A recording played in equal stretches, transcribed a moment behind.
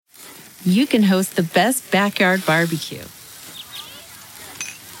you can host the best backyard barbecue.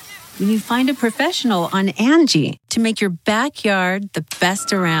 When you find a professional on Angie to make your backyard the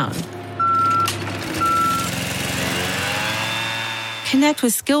best around. Connect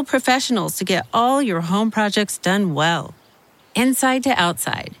with skilled professionals to get all your home projects done well. Inside to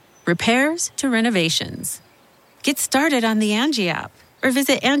outside, repairs to renovations. Get started on the Angie app or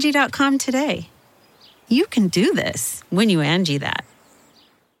visit Angie.com today. You can do this when you Angie that.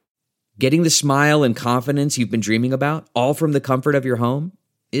 Getting the smile and confidence you've been dreaming about, all from the comfort of your home,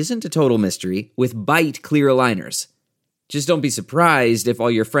 isn't a total mystery with Byte clear aligners. Just don't be surprised if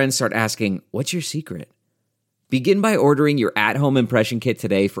all your friends start asking, "What's your secret?" Begin by ordering your at-home impression kit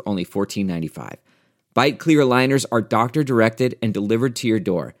today for only $14.95. Byte clear aligners are doctor-directed and delivered to your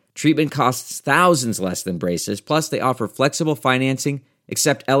door. Treatment costs thousands less than braces, plus they offer flexible financing,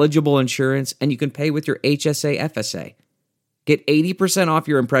 accept eligible insurance, and you can pay with your HSA FSA. Get 80% off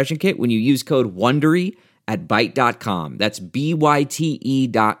your impression kit when you use code WONDERY at Byte.com. That's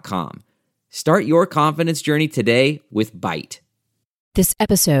BYTE.com. Start your confidence journey today with Byte. This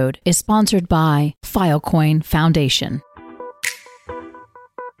episode is sponsored by Filecoin Foundation.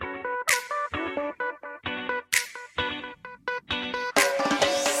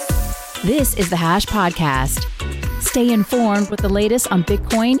 This is the Hash Podcast. Stay informed with the latest on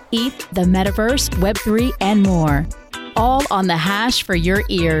Bitcoin, ETH, the metaverse, Web3, and more. All on the Hash for your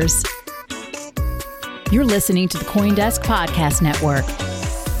ears. You're listening to the CoinDesk Podcast Network.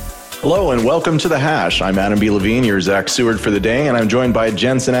 Hello and welcome to The Hash. I'm Adam B. Levine, your Zach Seward for the day, and I'm joined by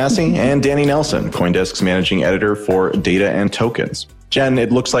Jen Sanasi and Danny Nelson, CoinDesk's managing editor for data and tokens. Jen,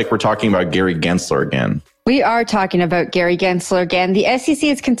 it looks like we're talking about Gary Gensler again. We are talking about Gary Gensler again. The SEC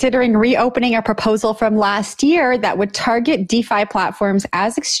is considering reopening a proposal from last year that would target DeFi platforms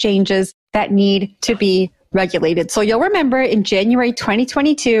as exchanges that need to be regulated. So you'll remember in January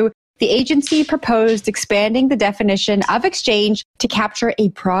 2022, the agency proposed expanding the definition of exchange to capture a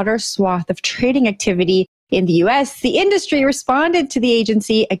broader swath of trading activity in the US. The industry responded to the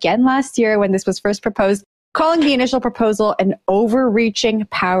agency again last year when this was first proposed, calling the initial proposal an overreaching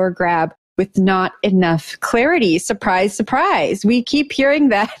power grab with not enough clarity. Surprise, surprise. We keep hearing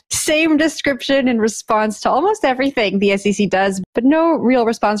that same description in response to almost everything the SEC does, but no real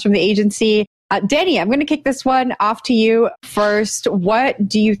response from the agency. Danny, I'm going to kick this one off to you first. What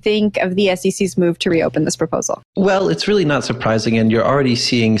do you think of the SEC's move to reopen this proposal? Well, it's really not surprising, and you're already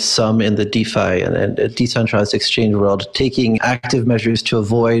seeing some in the DeFi and decentralized exchange world taking active measures to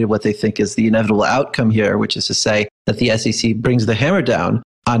avoid what they think is the inevitable outcome here, which is to say that the SEC brings the hammer down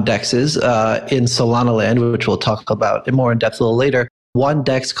on DEXs in Solana land, which we'll talk about more in depth a little later. One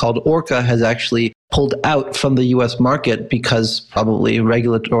DEX called Orca has actually pulled out from the US market because probably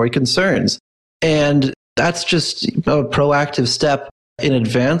regulatory concerns. And that's just a proactive step in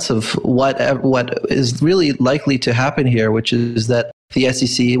advance of what is really likely to happen here, which is that the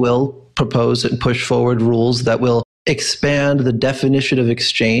SEC will propose and push forward rules that will expand the definition of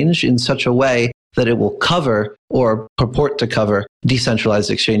exchange in such a way that it will cover or purport to cover decentralized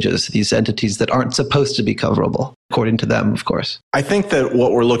exchanges, these entities that aren't supposed to be coverable, according to them, of course. I think that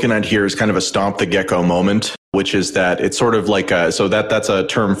what we're looking at here is kind of a stomp the gecko moment, which is that it's sort of like that's a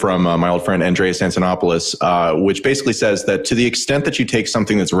term from my old friend Andreas Antonopoulos, which basically says that to the extent that you take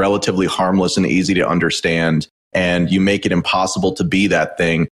something that's relatively harmless and easy to understand and you make it impossible to be that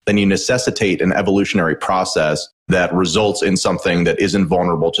thing, then you necessitate an evolutionary process that results in something that isn't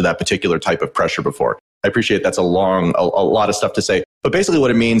vulnerable to that particular type of pressure before. I appreciate that's a lot of stuff to say. But basically what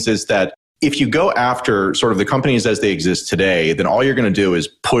it means is that if you go after sort of the companies as they exist today, then all you're going to do is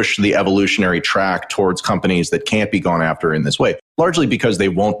push the evolutionary track towards companies that can't be gone after in this way, largely because they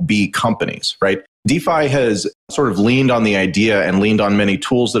won't be companies, right? DeFi has sort of leaned on the idea and leaned on many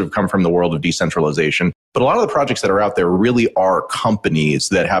tools that have come from the world of decentralization. But a lot of the projects that are out there really are companies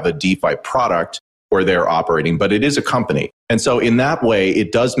that have a DeFi product where they're operating, but it is a company. And so in that way,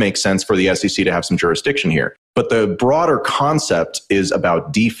 it does make sense for the SEC to have some jurisdiction here. But the broader concept is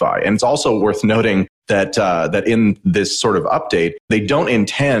about DeFi. And it's also worth noting that that in this sort of update, they don't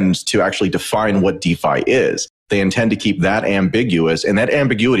intend to actually define what DeFi is. They intend to keep that ambiguous, and that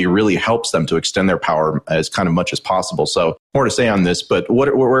ambiguity really helps them to extend their power as kind of much as possible. So more to say on this, but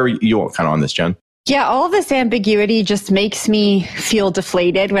where are you kind of on this, Jen? Yeah, all of this ambiguity just makes me feel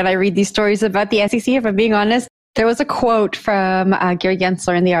deflated when I read these stories about the SEC, if I'm being honest. There was a quote from Gary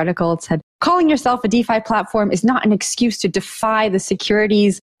Gensler in the article. It said, "Calling yourself a DeFi platform is not an excuse to defy the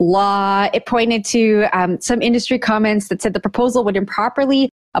securities law." It pointed to some industry comments that said the proposal would improperly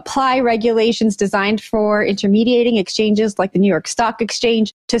apply regulations designed for intermediating exchanges like the New York Stock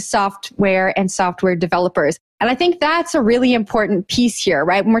Exchange to software and software developers. And I think that's a really important piece here,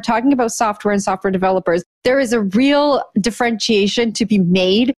 right? When we're talking about software and software developers, there is a real differentiation to be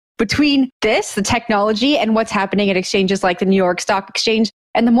made between this, the technology, and what's happening at exchanges like the New York Stock Exchange.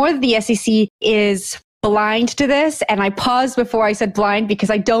 And the more that the SEC is blind to this, and I paused before I said blind because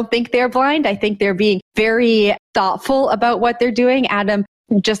I don't think they're blind. I think they're being very thoughtful about what they're doing, Adam,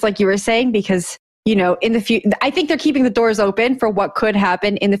 just like you were saying, because in the future, I think they're keeping the doors open for what could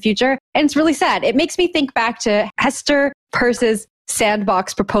happen in the future. And it's really sad. It makes me think back to Hester Peirce's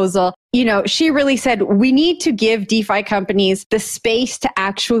sandbox proposal. She really said, we need to give DeFi companies the space to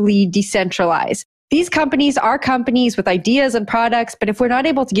actually decentralize. These companies are companies with ideas and products, but if we're not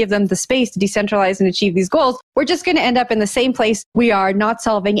able to give them the space to decentralize and achieve these goals, we're just going to end up in the same place we are, not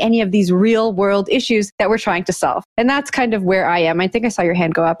solving any of these real world issues that we're trying to solve. And that's kind of where I am. I think I saw your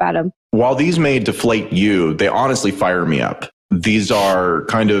hand go up, Adam. While these may deflate you, they honestly fire me up. These are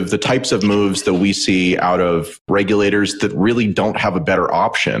kind of the types of moves that we see out of regulators that really don't have a better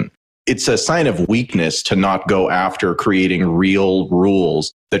option. It's a sign of weakness to not go after creating real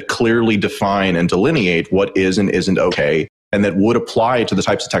rules that clearly define and delineate what is and isn't okay, and that would apply to the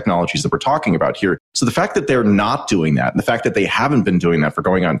types of technologies that we're talking about here. So the fact that they're not doing that, and the fact that they haven't been doing that for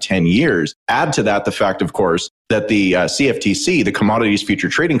going on 10 years, add to that the fact, of course, that the CFTC, the Commodities Future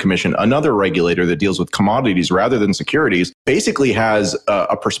Trading Commission, another regulator that deals with commodities rather than securities, basically has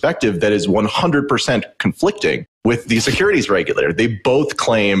a perspective that is 100% conflicting with the securities regulator. They both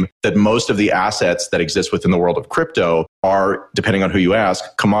claim that most of the assets that exist within the world of crypto are, depending on who you ask,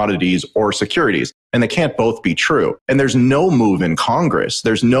 commodities or securities. And they can't both be true. And there's no move in Congress.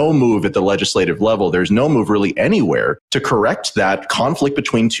 There's no move at the legislative level. There's no move really anywhere to correct that conflict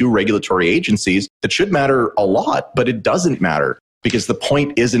between two regulatory agencies that should matter a lot, but it doesn't matter. Because the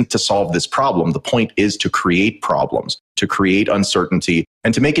point isn't to solve this problem. The point is to create problems, to create uncertainty,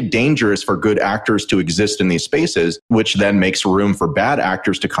 and to make it dangerous for good actors to exist in these spaces, which then makes room for bad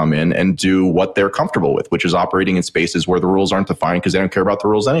actors to come in and do what they're comfortable with, which is operating in spaces where the rules aren't defined because they don't care about the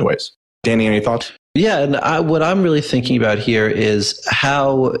rules anyways. Danny, any thoughts? Yeah, and what I'm really thinking about here is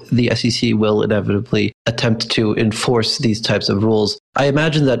how the SEC will inevitably attempt to enforce these types of rules. I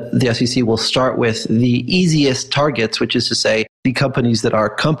imagine that the SEC will start with the easiest targets, which is to say the companies that are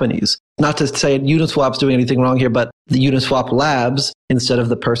companies. Not to say Uniswap's doing anything wrong here, but the Uniswap Labs instead of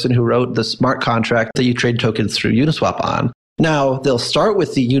the person who wrote the smart contract that you trade tokens through Uniswap on. Now, they'll start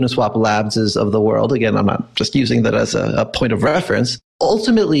with the Uniswap Labs of the world. Again, I'm not just using that as a point of reference.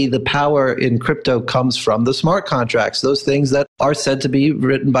 Ultimately, the power in crypto comes from the smart contracts, those things that are said to be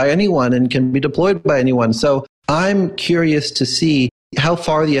written by anyone and can be deployed by anyone. So I'm curious to see how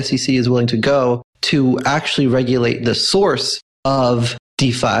far the SEC is willing to go to actually regulate the source of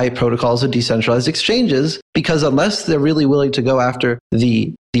DeFi protocols and decentralized exchanges, because unless they're really willing to go after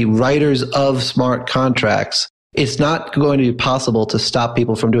the writers of smart contracts, it's not going to be possible to stop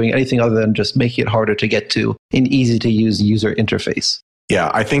people from doing anything other than just making it harder to get to an easy-to-use user interface. Yeah,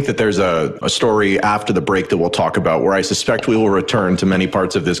 I think that there's a story after the break that we'll talk about where I suspect we will return to many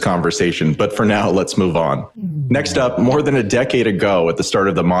parts of this conversation. But for now, let's move on. Next up, more than a decade ago, at the start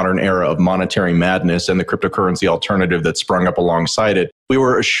of the modern era of monetary madness and the cryptocurrency alternative that sprung up alongside it, we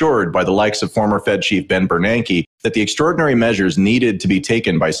were assured by the likes of former Fed Chief Ben Bernanke that the extraordinary measures needed to be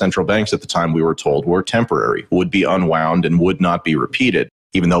taken by central banks at the time, we were told, were temporary, would be unwound, and would not be repeated.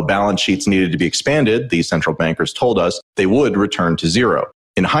 Even though balance sheets needed to be expanded, these central bankers told us they would return to zero.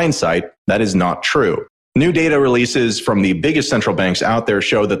 In hindsight, that is not true. New data releases from the biggest central banks out there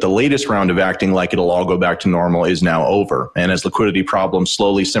show that the latest round of acting like it'll all go back to normal is now over. And as liquidity problems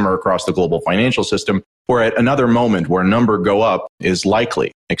slowly simmer across the global financial system, we're at another moment where a number go up is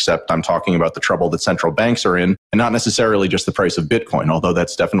likely, except I'm talking about the trouble that central banks are in and not necessarily just the price of Bitcoin, although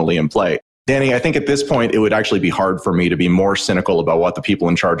that's definitely in play. Danny, I think at this point, it would actually be hard for me to be more cynical about what the people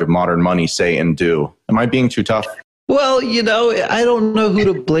in charge of modern money say and do. Am I being too tough? Well, I don't know who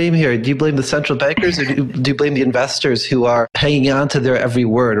to blame here. Do you blame the central bankers or do you blame the investors who are hanging on to their every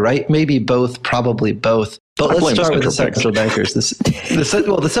word, right? Maybe both, probably both. But let's start with the central bankers.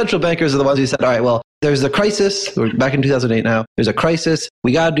 The central bankers are the ones who said, all right, well, there's a crisis. We're back in 2008 now. There's a crisis.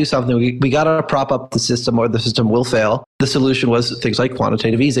 We got to do something. We got to prop up the system or the system will fail. The solution was things like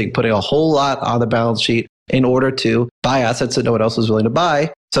quantitative easing, putting a whole lot on the balance sheet in order to buy assets that no one else was willing to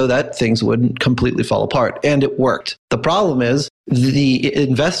buy so that things wouldn't completely fall apart. And it worked. The problem is the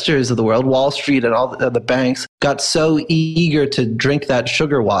investors of the world, Wall Street and all the banks, got so eager to drink that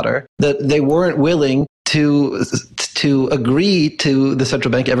sugar water that they weren't willing to agree to the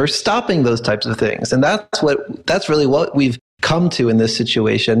central bank ever stopping those types of things. And that's really what we've come to in this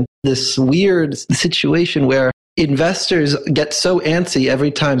situation, this weird situation where investors get so antsy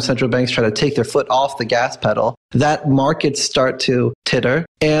every time central banks try to take their foot off the gas pedal that markets start to titter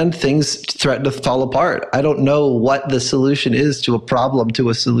and things threaten to fall apart. I don't know what the solution is to a problem, to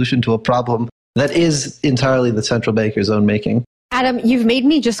a solution to a problem that is entirely the central banker's own making. Adam, you've made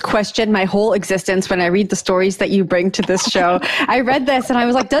me just question my whole existence when I read the stories that you bring to this show. I read this and I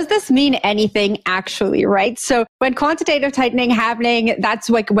was like, does this mean anything actually, right? So when quantitative tightening happening, that's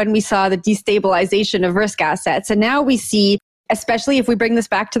like when we saw the destabilization of risk assets. And now we see, especially if we bring this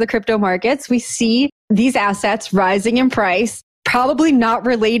back to the crypto markets, we see these assets rising in price, probably not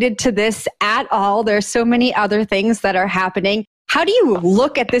related to this at all. There's so many other things that are happening. How do you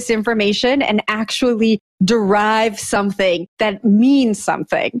look at this information and actually derive something that means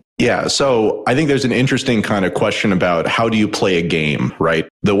something? Yeah, so I think there's an interesting kind of question about how do you play a game, right?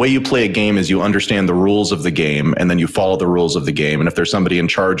 The way you play a game is you understand the rules of the game and then you follow the rules of the game. And if there's somebody in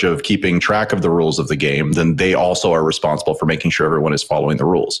charge of keeping track of the rules of the game, then they also are responsible for making sure everyone is following the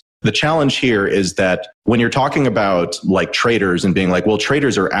rules. The challenge here is that when you're talking about like traders and being like, well,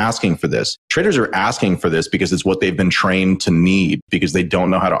 traders are asking for this. Traders are asking for this because it's what they've been trained to need because they don't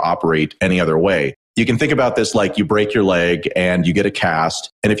know how to operate any other way. You can think about this like you break your leg and you get a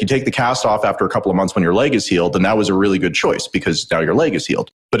cast. And if you take the cast off after a couple of months when your leg is healed, then that was a really good choice because now your leg is healed.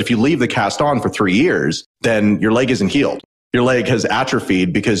 But if you leave the cast on for 3 years, then your leg isn't healed. Your leg has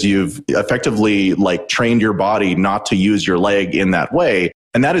atrophied because you've effectively like trained your body not to use your leg in that way.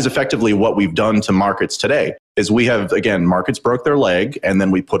 And that is effectively what we've done to markets today is we have, again, markets broke their leg and then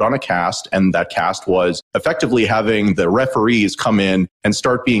we put on a cast, and that cast was effectively having the referees come in and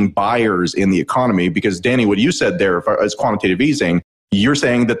start being buyers in the economy. Because Danny, what you said there as quantitative easing, you're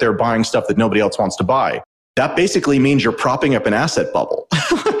saying that they're buying stuff that nobody else wants to buy. That basically means you're propping up an asset bubble.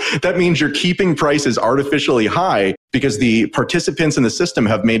 That means you're keeping prices artificially high because the participants in the system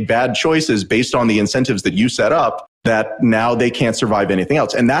have made bad choices based on the incentives that you set up that now they can't survive anything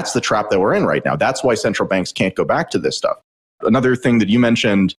else. And that's the trap that we're in right now. That's why central banks can't go back to this stuff. Another thing that you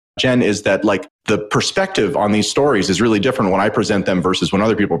mentioned, Jen, is that like the perspective on these stories is really different when I present them versus when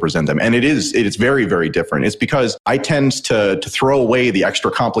other people present them. And it's very, very different. It's because I tend to throw away the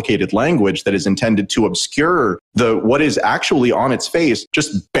extra complicated language that is intended to obscure what is actually on its face,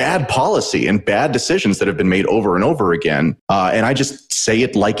 just bad policy and bad decisions that have been made over and over again. And I just say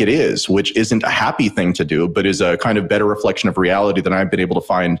it like it is, which isn't a happy thing to do, but is a kind of better reflection of reality than I've been able to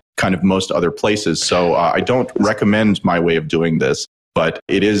find kind of most other places. So I don't recommend my way of doing this, but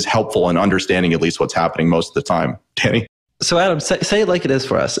it is helpful in understanding at least what's happening most of the time. Danny? So Adam, say it like it is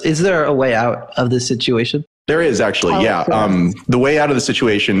for us. Is there a way out of this situation? There is actually, yeah. The way out of the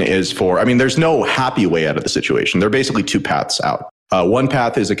situation is there's no happy way out of the situation. There are basically two paths out. One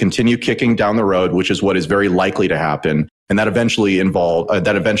path is a continue kicking down the road, which is what is very likely to happen. And that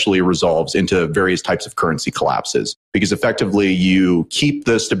eventually resolves into various types of currency collapses because effectively you keep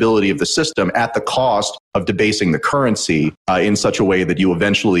the stability of the system at the cost of debasing the currency in such a way that you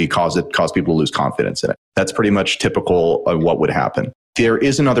eventually cause people to lose confidence in it. That's pretty much typical of what would happen. There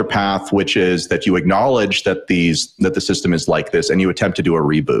is another path, which is that you acknowledge that the system is like this and you attempt to do a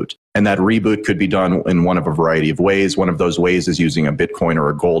reboot. And that reboot could be done in one of a variety of ways. One of those ways is using a Bitcoin or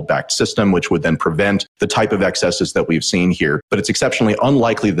a gold-backed system, which would then prevent the type of excesses that we've seen here. But it's exceptionally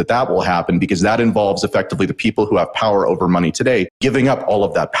unlikely that will happen because that involves effectively the people who have power over money today giving up all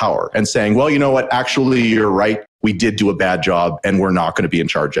of that power and saying, well, you know what, actually, you're right. We did do a bad job and we're not going to be in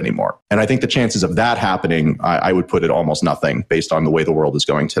charge anymore. And I think the chances of that happening, I would put it almost nothing based on the way the world is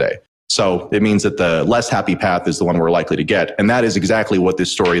going today. So it means that the less happy path is the one we're likely to get. And that is exactly what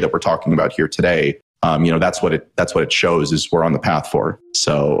this story that we're talking about here today, that's what it shows is we're on the path for.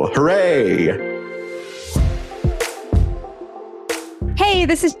 So hooray! Hey,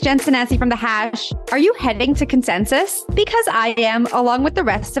 this is Jen Sanasi from The Hash. Are you heading to Consensus? Because I am, along with the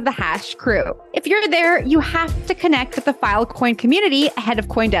rest of the Hash crew. If you're there, you have to connect with the Filecoin community ahead of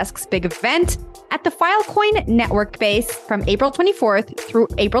CoinDesk's big event at the Filecoin Network Base from April 24th through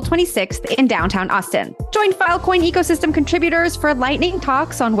April 26th in downtown Austin. Join Filecoin ecosystem contributors for lightning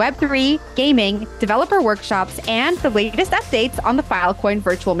talks on Web3, gaming, developer workshops, and the latest updates on the Filecoin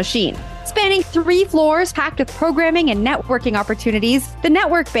virtual machine. Spanning 3 floors packed with programming and networking opportunities, the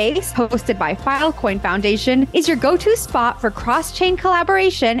Network Base, hosted by Filecoin Foundation, is your go-to spot for cross-chain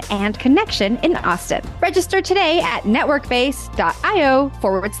collaboration and connection in Austin. Register today at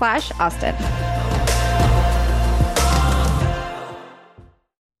networkbase.io/Austin.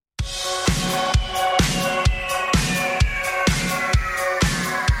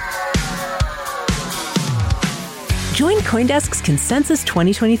 Join CoinDesk's Consensus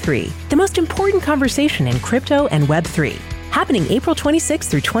 2023, the most important conversation in crypto and Web3, happening April 26th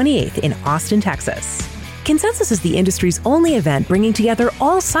through 28th in Austin, Texas. Consensus is the industry's only event bringing together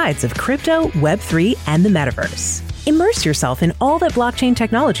all sides of crypto, Web3, and the metaverse. Immerse yourself in all that blockchain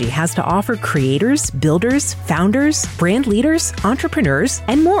technology has to offer creators, builders, founders, brand leaders, entrepreneurs,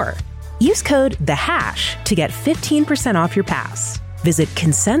 and more. Use code THEHASH to get 15% off your pass. Visit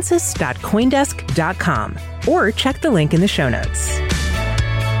consensus.coindesk.com or check the link in the show notes.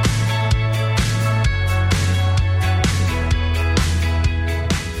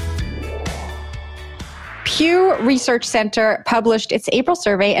 Pew Research Center published its April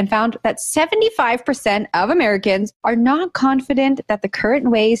survey and found that 75% of Americans are not confident that the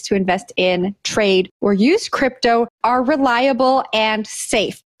current ways to invest in, trade, or use crypto are reliable and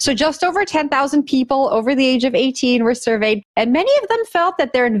safe. So just over 10,000 people over the age of 18 were surveyed, and many of them felt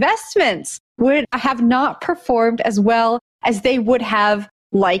that their investments would have not performed as well as they would have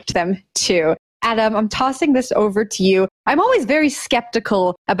liked them to. Adam, I'm tossing this over to you. I'm always very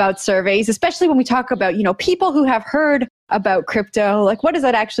skeptical about surveys, especially when we talk about, people who have heard about crypto. Like, what does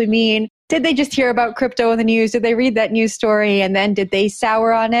that actually mean? Did they just hear about crypto in the news? Did they read that news story and then did they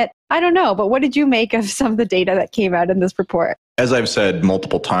sour on it? I don't know. But what did you make of some of the data that came out in this report? As I've said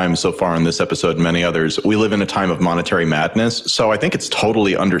multiple times so far in this episode and many others, we live in a time of monetary madness. So I think it's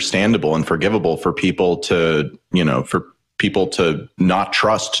totally understandable and forgivable for people to, not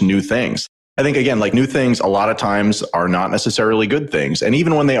trust new things. I think, again, like new things, a lot of times are not necessarily good things. And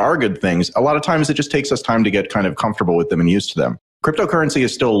even when they are good things, a lot of times it just takes us time to get kind of comfortable with them and used to them. Cryptocurrency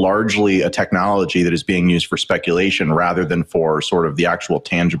is still largely a technology that is being used for speculation rather than for sort of the actual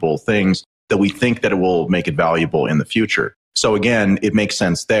tangible things that we think that it will make it valuable in the future. So again, it makes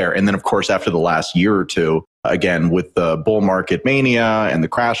sense there. And then, of course, after the last year or two, again, with the bull market mania and the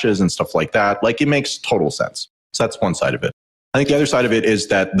crashes and stuff like that, like it makes total sense. So that's one side of it. I think the other side of it is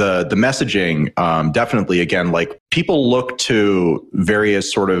that the messaging, definitely, again, like people look to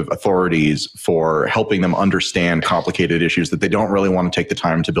various sort of authorities for helping them understand complicated issues that they don't really want to take the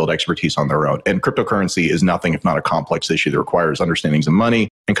time to build expertise on their own. And cryptocurrency is nothing if not a complex issue that requires understandings of money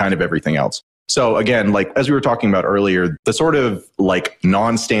and kind of everything else. So again, like as we were talking about earlier, the sort of like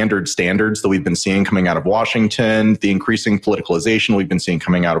non-standard standards that we've been seeing coming out of Washington, the increasing politicalization we've been seeing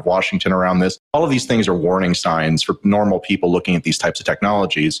coming out of Washington around this, all of these things are warning signs for normal people looking at these types of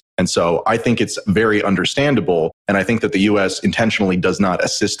technologies. And so I think it's very understandable. And I think that the US intentionally does not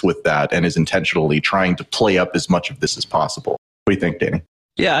assist with that and is intentionally trying to play up as much of this as possible. What do you think, Danny?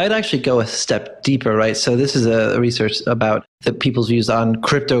 Yeah, I'd actually go a step deeper, right? So this is a research about the people's views on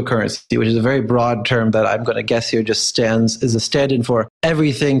cryptocurrency, which is a very broad term that I'm going to guess here just is a stand-in for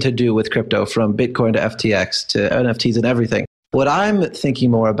everything to do with crypto, from Bitcoin to FTX to NFTs and everything. What I'm thinking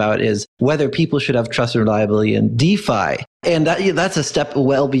more about is whether people should have trust and reliability in DeFi. And that's a step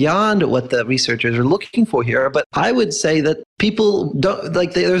well beyond what the researchers are looking for here. But I would say that people don't,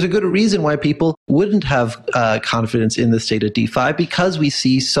 there's a good reason why people wouldn't have confidence in the state of DeFi, because we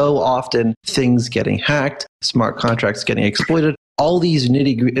see so often things getting hacked, smart contracts getting exploited, all these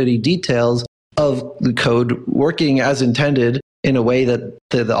nitty-gritty details of the code working as intended in a way that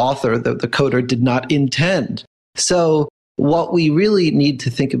the author, the coder, did not intend. So what we really need to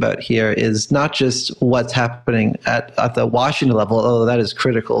think about here is not just what's happening at the Washington level, although that is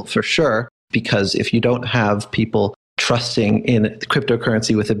critical for sure, because if you don't have people trusting in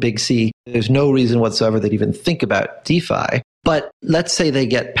cryptocurrency with a big C, there's no reason whatsoever they'd even think about DeFi. But let's say they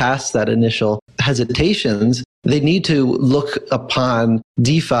get past that initial hesitations, they need to look upon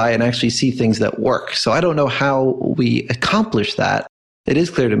DeFi and actually see things that work. So I don't know how we accomplish that. It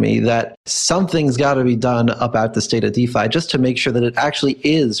is clear to me that something's got to be done about the state of DeFi just to make sure that it actually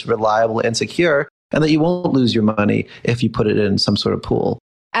is reliable and secure, and that you won't lose your money if you put it in some sort of pool.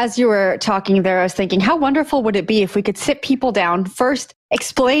 As you were talking there, I was thinking, how wonderful would it be if we could sit people down, first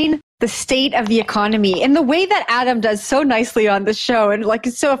explain the state of the economy in the way that Adam does so nicely on the show, and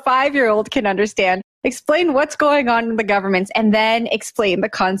so a 5-year-old can understand. Explain what's going on in the governments, and then explain the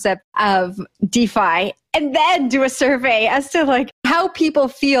concept of DeFi, and then do a survey as to how people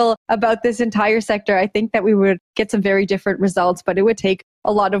feel about this entire sector. I think that we would get some very different results, but it would take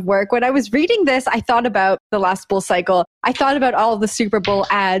a lot of work. When I was reading this, I thought about the last bull cycle. I thought about all of the Super Bowl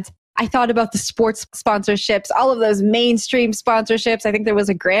ads. I thought about the sports sponsorships, all of those mainstream sponsorships. I think there was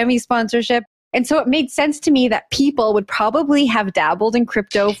a Grammy sponsorship. And so it made sense to me that people would probably have dabbled in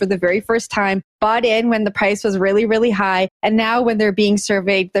crypto for the very first time, bought in when the price was really, really high. And now when they're being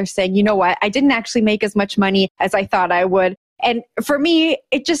surveyed, they're saying, you know what, I didn't actually make as much money as I thought I would. And for me,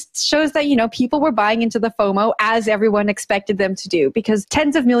 it just shows that, people were buying into the FOMO as everyone expected them to do, because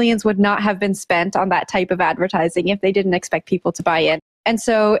tens of millions would not have been spent on that type of advertising if they didn't expect people to buy in. And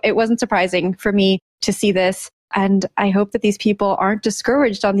so it wasn't surprising for me to see this. And I hope that these people aren't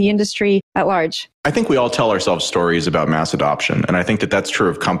discouraged on the industry at large. I think we all tell ourselves stories about mass adoption. And I think that that's true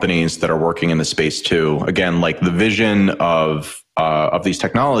of companies that are working in the space too. Again, like the vision of these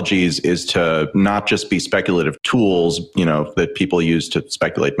technologies is to not just be speculative tools, that people use to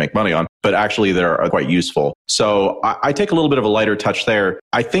speculate, make money on, but actually they're quite useful. So I take a little bit of a lighter touch there.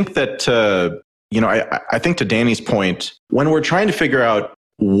 I think that, I think to Danny's point, when we're trying to figure out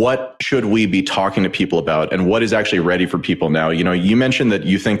what should we be talking to people about and what is actually ready for people now? You mentioned that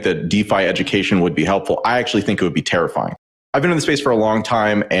you think that DeFi education would be helpful. I actually think it would be terrifying. I've been in the space for a long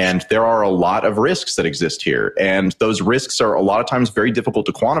time, and there are a lot of risks that exist here. And those risks are a lot of times very difficult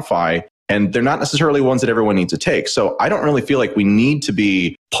to quantify, and they're not necessarily ones that everyone needs to take. So I don't really feel like we need to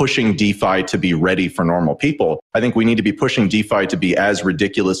be pushing DeFi to be ready for normal people. I think we need to be pushing DeFi to be as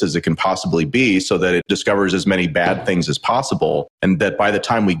ridiculous as it can possibly be so that it discovers as many bad things as possible. And that by the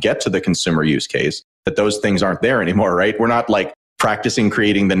time we get to the consumer use case, that those things aren't there anymore, right? We're not like practicing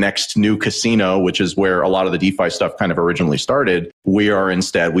creating the next new casino, which is where a lot of the DeFi stuff kind of originally started.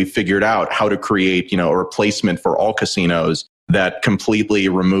 We've figured out how to create, a replacement for all casinos that completely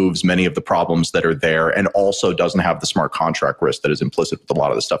removes many of the problems that are there and also doesn't have the smart contract risk that is implicit with a lot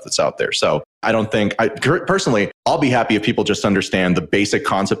of the stuff that's out there. So I don't think, personally, I'll be happy if people just understand the basic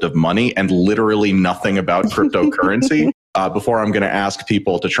concept of money and literally nothing about cryptocurrency before I'm going to ask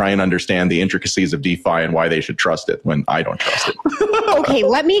people to try and understand the intricacies of DeFi and why they should trust it when I don't trust it. Okay,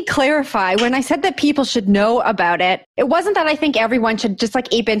 let me clarify. When I said that people should know about it, it wasn't that I think everyone should just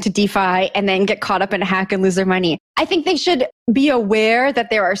ape into DeFi and then get caught up in a hack and lose their money. I think they should be aware that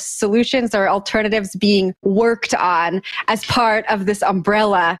there are solutions or alternatives being worked on as part of this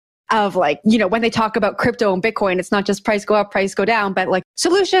umbrella of when they talk about crypto and Bitcoin, it's not just price go up, price go down, but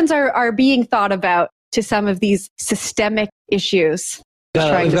solutions are being thought about to some of these systemic issues.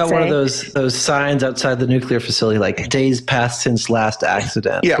 We've got one of those signs outside the nuclear facility, days passed since last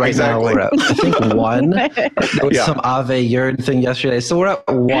accident. Yeah, right exactly. Now we're at, I think, 1. There was some Ave urine thing yesterday. So we're at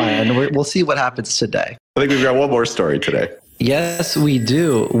 1. We'll see what happens today. I think we've got one more story today. Yes, we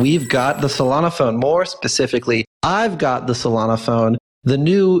do. We've got the Solana phone. More specifically, I've got the Solana phone. The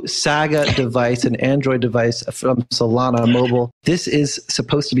new Saga device, an Android device from Solana Mobile. This is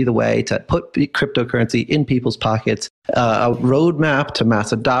supposed to be the way to put cryptocurrency in people's pockets, a roadmap to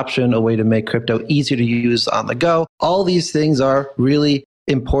mass adoption, a way to make crypto easier to use on the go. All these things are really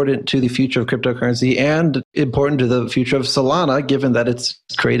important to the future of cryptocurrency and important to the future of Solana, given that it's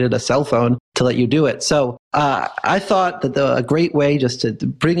created a cell phone to let you do it. So I thought that a great way just to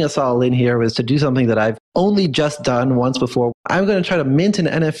bring us all in here was to do something that I've only just done once before. I'm going to try to mint an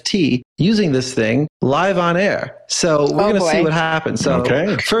NFT using this thing live on air. So we're going to see what happens. So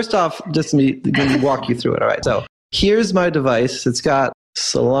First off, just let me walk you through it. All right. So here's my device. It's got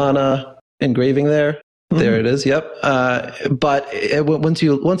Solana engraving there. There it is. Yep. But once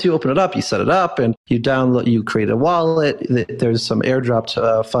you open it up, you set it up and you create a wallet. There's some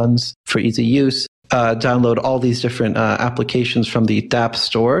airdropped funds for easy use. Download all these different applications from the dApp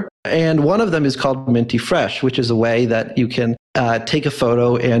store. And one of them is called Minty Fresh, which is a way that you can take a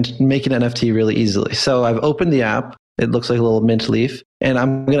photo and make an NFT really easily. So I've opened the app. It looks like a little mint leaf. And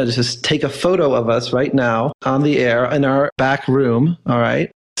I'm going to just take a photo of us right now on the air in our back room. All right.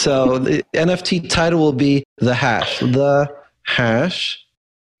 So the NFT title will be The Hash. The Hash.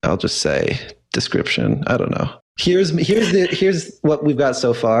 I'll just say description. I don't know. Here's what we've got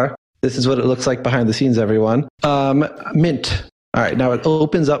so far. This is what it looks like behind the scenes, everyone. Mint. All right. Now it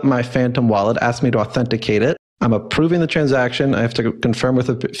opens up my Phantom wallet, asks me to authenticate it. I'm approving the transaction. I have to confirm with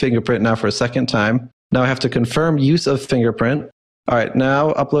a fingerprint now for a second time. Now I have to confirm use of fingerprint. All right. Now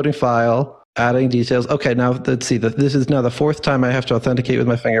uploading file. Adding details. Okay, now let's see. This is now the 4th time I have to authenticate with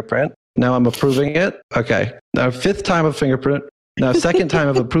my fingerprint. Now I'm approving it. Okay. Now 5th time of fingerprint. Now 2nd time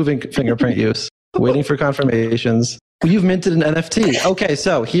of approving fingerprint use. Waiting for confirmations. You've minted an NFT. Okay,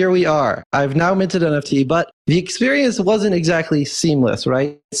 so here we are. I've now minted an NFT, but the experience wasn't exactly seamless,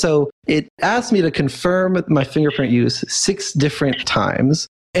 right? So it asked me to confirm my fingerprint use 6 different times.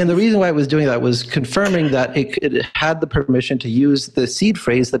 And the reason why it was doing that was confirming that it had the permission to use the seed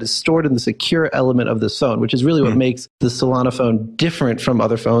phrase that is stored in the secure element of this phone, which is really what makes the Solana phone different from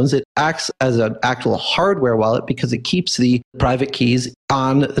other phones. It acts as an actual hardware wallet because it keeps the private keys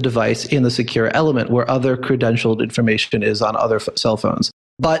on the device in the secure element where other credentialed information is on other cell phones.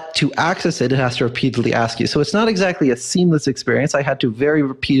 But to access it, it has to repeatedly ask you. So it's not exactly a seamless experience. I had to very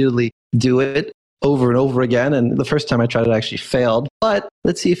repeatedly do it over and over again. And the first time I tried it actually failed. But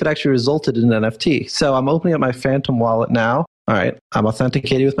let's see if it actually resulted in an NFT. So I'm opening up my Phantom wallet now. All right. I'm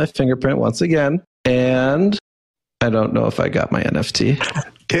authenticating with my fingerprint once again. And I don't know if I got my NFT.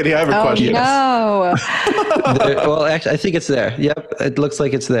 Katie, I have a question. No. Well, actually, I think it's there. Yep, it looks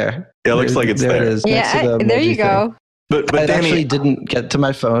like it's there. Yeah, it looks like it's there. It is. Yeah, there you go. Thing. But I Danny, actually didn't get to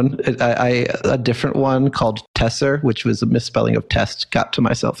my phone. A different one called Tesser, which was a misspelling of test, got to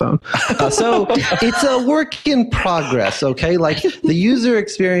my cell phone. So it's a work in progress, okay? Like the user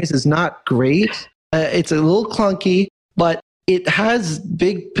experience is not great. It's a little clunky, but it has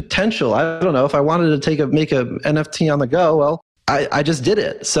big potential. I don't know if I wanted to make a NFT on the go. Well, I just did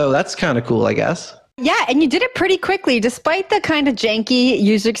it. So that's kind of cool, I guess. Yeah, and you did it pretty quickly. Despite the kind of janky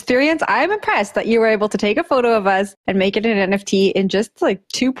user experience, I'm impressed that you were able to take a photo of us and make it an NFT in just like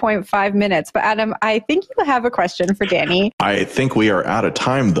 2.5 minutes. But Adam, I think you have a question for Danny. I think we are out of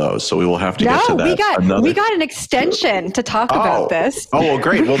time, though, so we will have to get to that. We got an extension to talk about this. Oh, well,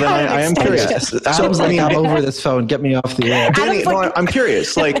 great. Well, then I am curious. Adam's like, I'm over this phone. Get me off the air. Danny, I'm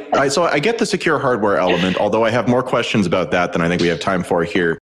curious. So I get the secure hardware element, although I have more questions about that than I think we have time for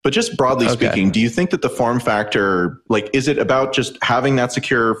here. But just broadly speaking, do you think that the form factor, is it about just having that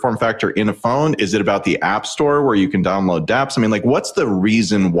secure form factor in a phone? Is it about the app store where you can download dApps? I mean, what's the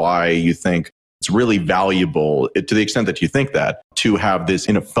reason why you think it's really valuable, to the extent that you think that, to have this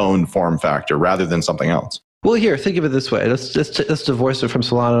in a phone form factor rather than something else? Well, here, think of it this way. Let's divorce it from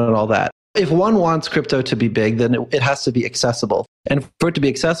Solana and all that. If one wants crypto to be big, then it has to be accessible. And for it to be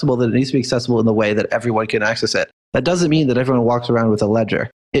accessible, then it needs to be accessible in the way that everyone can access it. That doesn't mean that everyone walks around with a ledger.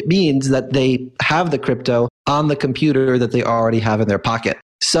 It means that they have the crypto on the computer that they already have in their pocket.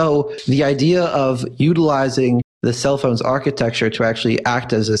 So the idea of utilizing the cell phone's architecture to actually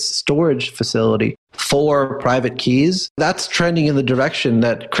act as a storage facility for private keys, that's trending in the direction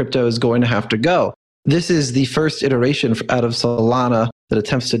that crypto is going to have to go. This is the first iteration out of Solana that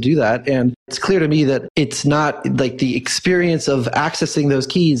attempts to do that. And it's clear to me that it's not the experience of accessing those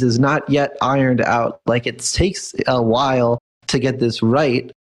keys is not yet ironed out. It takes a while to get this right.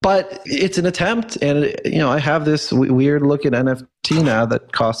 But it's an attempt, and I have this weird looking NFT now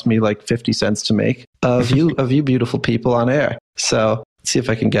that cost me 50 cents to make of you beautiful people on air. So let's see if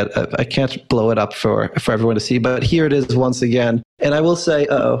I can I can't blow it up for everyone to see, but here it is once again. And I will say,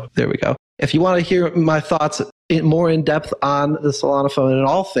 there we go. If you want to hear my thoughts more in depth on the Solana phone and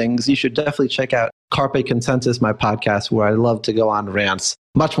all things, you should definitely check out Carpe Consensus, my podcast, where I love to go on rants,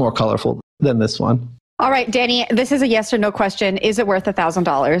 much more colorful than this one. All right, Danny, this is a yes or no question. Is it worth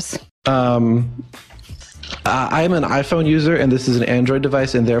 $1,000? I'm an iPhone user, and this is an Android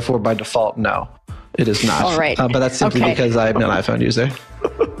device, and therefore, by default, no, it is not. All right. But that's simply because I'm an iPhone user.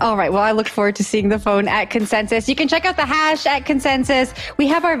 All right. Well, I look forward to seeing the phone at Consensus. You can check out the hash at Consensus. We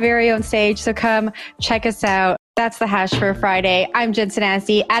have our very own stage, so come check us out. That's the hash for Friday. I'm Jen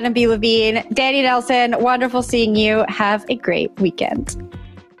Sanasi, Adam B. Levine, Danny Nelson. Wonderful seeing you. Have a great weekend.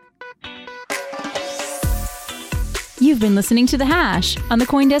 You've been listening to The Hash on the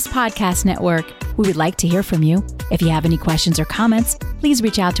CoinDesk Podcast Network. We would like to hear from you. If you have any questions or comments, please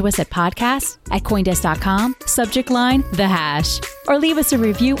reach out to us at podcasts@coindesk.com, subject line The Hash, or leave us a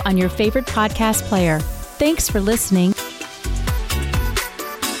review on your favorite podcast player. Thanks for listening.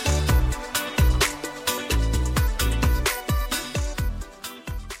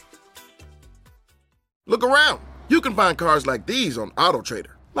 Look around. You can find cars like these on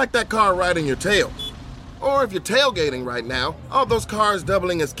AutoTrader, like that car riding your tail. Or if you're tailgating right now, all those cars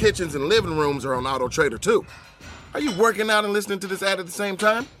doubling as kitchens and living rooms are on AutoTrader too. Are you working out and listening to this ad at the same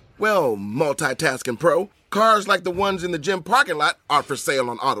time? Well, multitasking pro, cars like the ones in the gym parking lot are for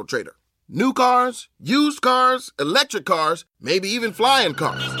sale on AutoTrader. New cars, used cars, electric cars, maybe even flying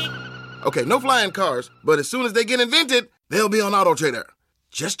cars. Okay, no flying cars, but as soon as they get invented, they'll be on AutoTrader.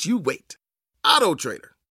 Just you wait. AutoTrader.